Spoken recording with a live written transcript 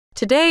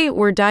Today,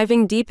 we're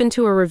diving deep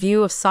into a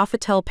review of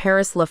Sofitel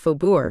Paris Le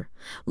Faubourg,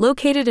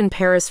 located in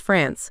Paris,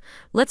 France.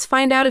 Let's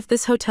find out if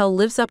this hotel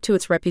lives up to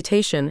its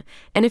reputation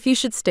and if you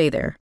should stay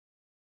there.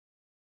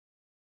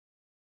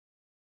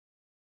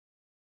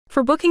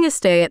 For booking a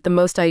stay at the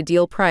most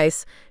ideal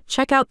price,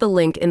 check out the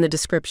link in the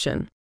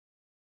description.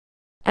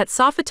 At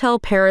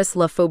Sofitel Paris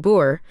Le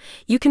Faubourg,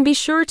 you can be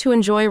sure to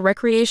enjoy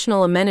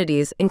recreational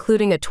amenities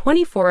including a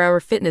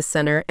 24-hour fitness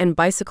center and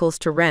bicycles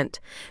to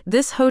rent.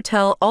 This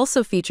hotel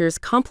also features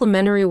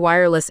complimentary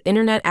wireless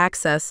internet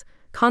access,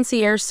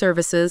 concierge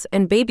services,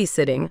 and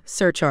babysitting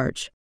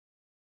surcharge.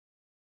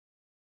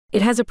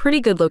 It has a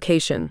pretty good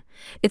location.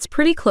 It's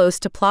pretty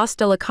close to Place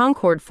de la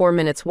Concorde 4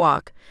 minutes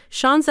walk,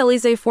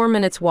 Champs-Élysées 4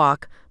 minutes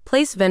walk,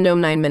 Place Vendôme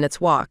 9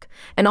 minutes walk,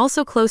 and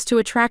also close to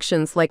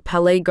attractions like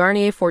Palais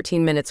Garnier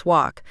 14 minutes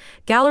walk,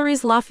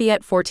 Galeries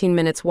Lafayette 14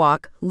 minutes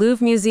walk,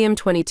 Louvre Museum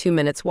 22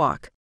 minutes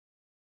walk.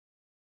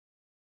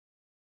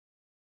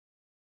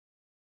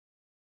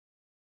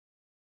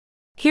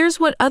 Here's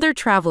what other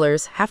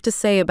travelers have to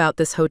say about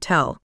this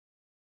hotel.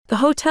 The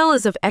hotel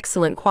is of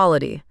excellent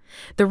quality.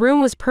 The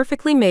room was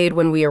perfectly made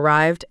when we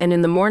arrived, and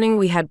in the morning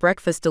we had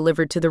breakfast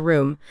delivered to the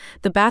room.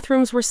 The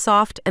bathrooms were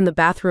soft and the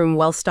bathroom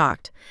well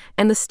stocked,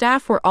 and the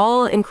staff were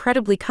all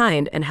incredibly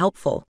kind and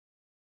helpful.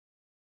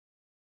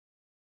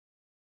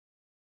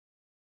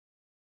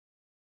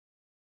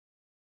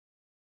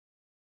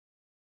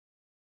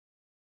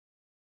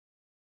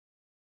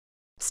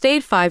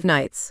 Stayed 5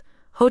 nights.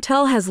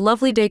 Hotel has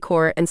lovely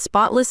decor and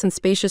spotless and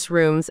spacious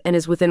rooms and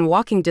is within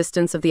walking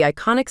distance of the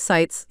iconic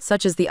sites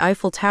such as the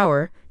Eiffel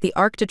Tower, the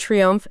Arc de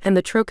Triomphe, and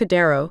the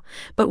Trocadero.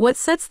 But what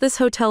sets this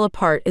hotel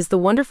apart is the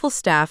wonderful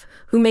staff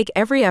who make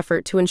every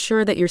effort to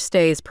ensure that your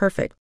stay is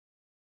perfect.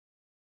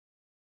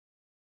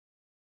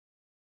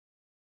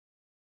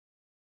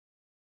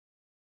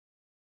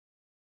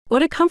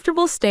 What a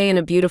comfortable stay in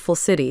a beautiful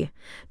city.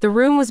 The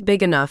room was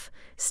big enough,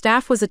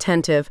 staff was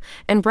attentive,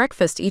 and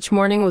breakfast each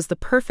morning was the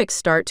perfect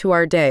start to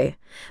our day.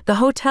 The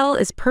hotel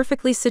is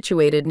perfectly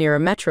situated near a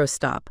metro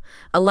stop,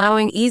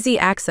 allowing easy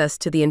access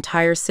to the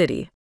entire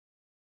city.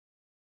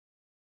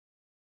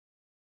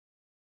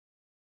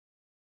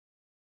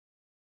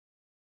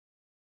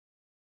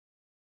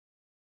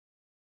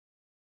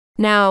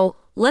 Now,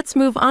 let's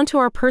move on to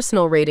our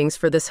personal ratings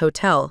for this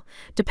hotel,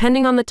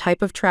 depending on the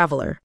type of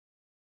traveler.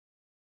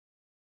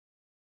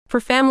 For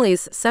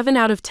families, 7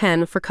 out of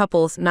 10, for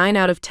couples, 9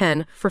 out of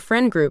 10, for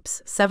friend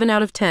groups, 7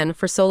 out of 10,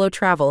 for solo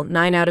travel,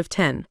 9 out of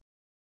 10.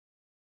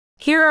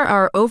 Here are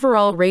our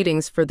overall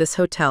ratings for this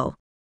hotel.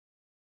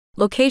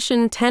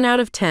 Location, 10 out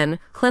of 10,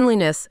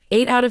 cleanliness,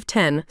 8 out of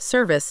 10,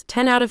 service,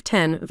 10 out of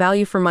 10,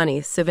 value for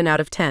money, 7 out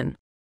of 10.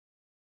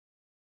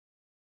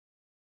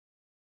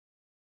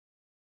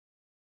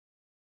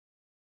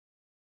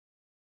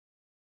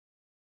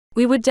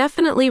 We would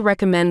definitely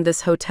recommend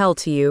this hotel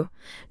to you,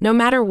 no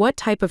matter what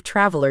type of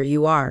traveler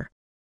you are.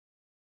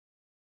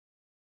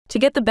 To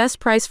get the best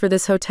price for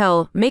this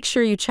hotel, make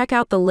sure you check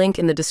out the link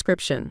in the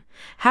description.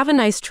 Have a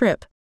nice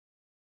trip.